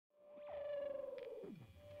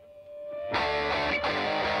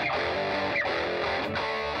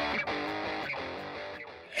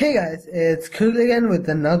Hey guys, it's Kugel again with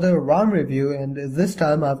another ROM review, and this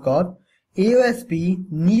time I've got AOSP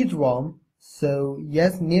NeatROM. So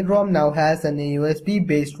yes, NeatROM now has an AOSP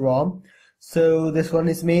based ROM. So this one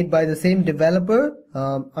is made by the same developer,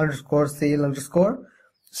 _sale_.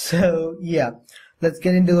 So yeah, let's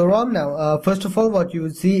get into the ROM now. First of all, what you will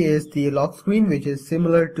see is the lock screen, which is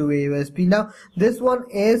similar to AOSP. Now this one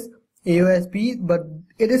is AOSP, but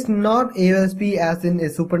it is not AOSP as in a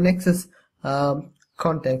Super Nexus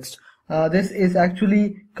context. This is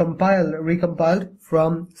actually recompiled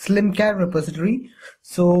from slimKat repository,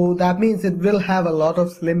 so that means it will have a lot of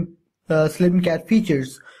slimKat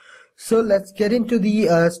features. So let's get into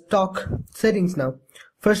the stock settings now.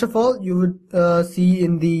 First of all, you would see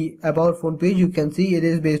in the about phone page, you can see it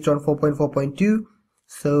is based on 4.4.2,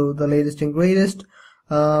 so the latest and greatest.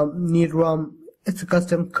 NeatROM, it's a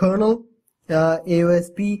custom kernel.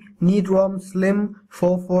 AOSP NeatROM Slim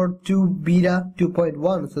 442 Beta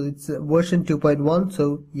 2.1, so it's version 2.1.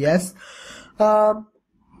 So yes,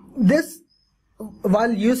 this,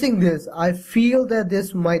 while using this, I feel that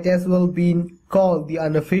this might as well be called the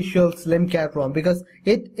unofficial slimKat ROM, because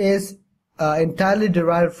it is entirely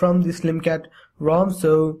derived from the slimKat ROM.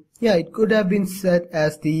 So yeah, it could have been set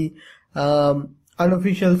as the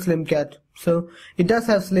unofficial slimKat. So it does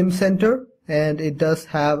have Slim Center, and it does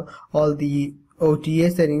have all the OTA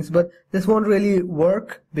settings, but this won't really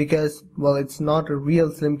work because, well, it's not a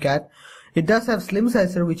real slimKat. It does have Slim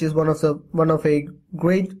Sizer, which is one of a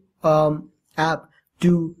great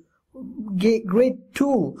great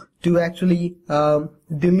tool to actually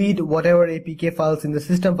delete whatever APK files in the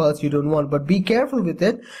system files you don't want. But be careful with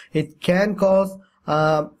it; it can cause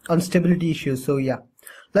instability issues. So yeah,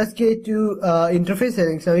 let's get to interface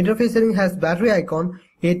settings. Now, interface setting has battery icon.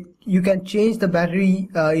 You can change the battery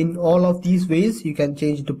in all of these ways. You can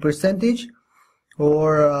change it to percentage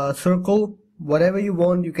or circle, whatever you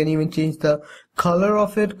want. You can even change the color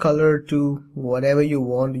of it, color to whatever you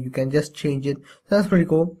want. You can just change it. That's pretty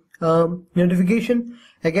cool. Notification,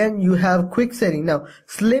 again, you have quick setting. Now,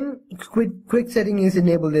 quick setting is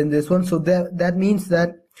enabled in this one, so that means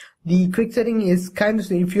that the quick setting is kind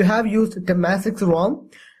of, if you have used Temasek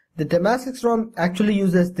ROM, the Temasek ROM actually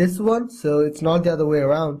uses this one, so it's not the other way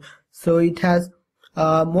around. So it has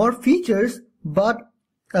more features, but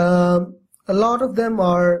a lot of them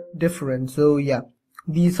are different. So yeah,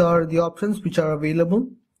 these are the options which are available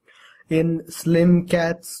in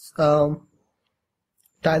slimKat's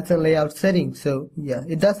styles and layout settings. So yeah,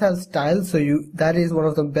 it does have styles, so that is one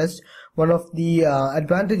of the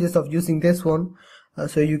advantages of using this one.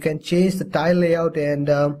 So you can change the tile layout and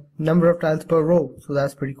number of tiles per row, so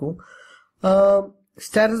that's pretty cool.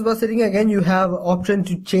 Status bar setting, again, you have option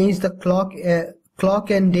to change the clock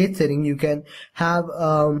and date setting. You can have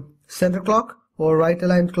center clock or right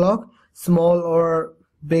aligned clock, small or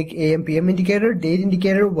big AM PM indicator, date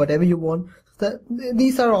indicator, whatever you want.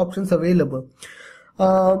 These are options available.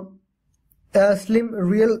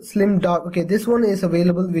 Slim dark. Okay, this one is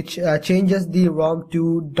available, which changes the ROM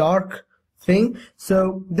to dark thing.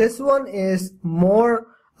 So this one is more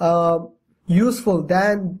useful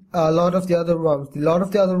than a lot of the other ROMs. A lot of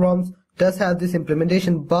the other ROMs does have this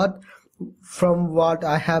implementation, but from what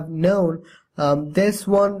I have known, this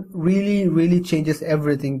one really changes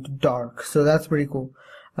everything to dark. So that's pretty cool.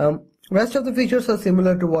 Rest of the features are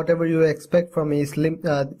similar to whatever you expect from a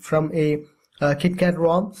KitKat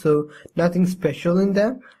ROM. So nothing special in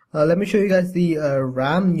there. Let me show you guys the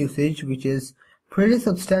RAM usage, which is pretty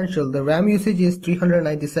substantial. The RAM usage is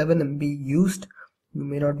 397 MB used. You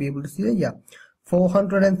may not be able to see that. Yeah,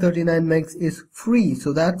 439 megs is free,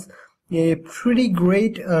 so that's a pretty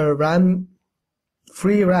great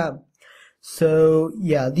free RAM. So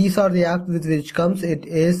yeah, these are the apps with which comes.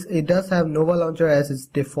 It does have Nova Launcher as its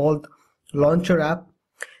default launcher app.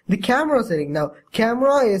 The camera setting, now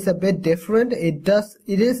camera is a bit different. It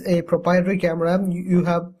is a proprietary camera app. You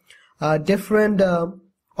have different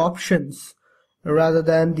options rather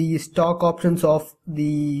than the stock options of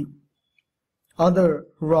the other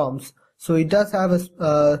ROMs. So it does have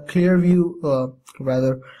a clear view,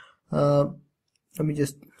 let me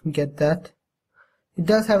just get that. It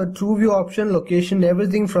does have a true view option, location,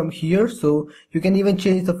 everything from here. So you can even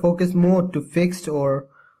change the focus mode to fixed or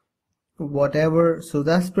whatever. So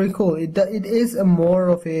that's pretty cool. It is a more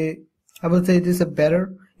of a, I would say it is a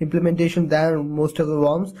better implementation than most of the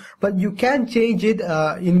ROMs, but you can change it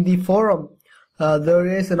in the forum. There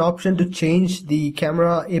is an option to change the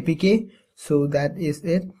camera APK, so that is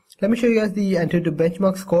it. Let me show you guys the AnTuTu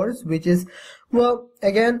benchmark scores, which is, well,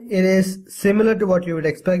 again, it is similar to what you would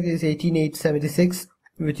expect. It is 18876,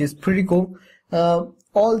 which is pretty cool.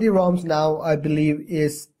 all the ROMs now, I believe,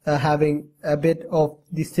 is having a bit of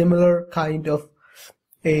the similar kind of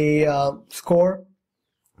a score.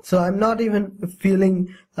 So I'm not even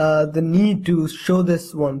feeling the need to show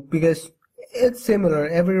this one because it's similar.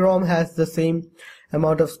 Every ROM has the same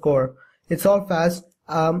amount of score. It's all fast.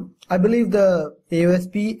 I believe the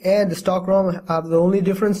AOSP and the stock ROM have the only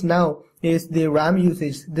difference now is the RAM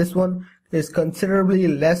usage. This one is considerably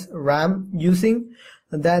less RAM using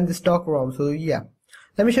than the stock ROM. So yeah,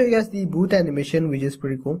 let me show you guys the boot animation, which is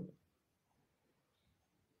pretty cool.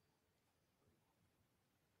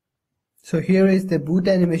 So here is the boot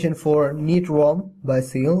animation for NeatROM by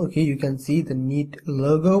Seal. Okay, you can see the Neat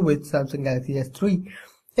logo with Samsung Galaxy S3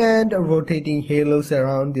 and rotating halos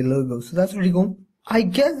around the logo. So that's pretty cool. I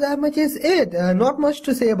guess that much is it. Not much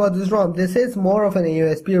to say about this ROM. This is more of an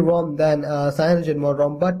AOSP ROM than cyanogen mode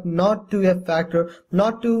ROM, but not to a factor,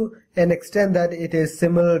 not to an extent that it is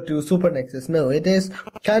similar to Super Nexus. No, it is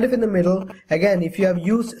kind of in the middle. Again, if you have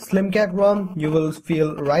used slimKat ROM, you will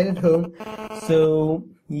feel right at home. So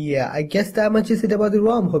yeah, I guess that much is it about the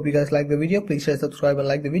ROM. Hope you guys like the video. Please share, subscribe, and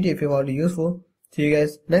like the video if you found it useful. See you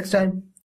guys next time.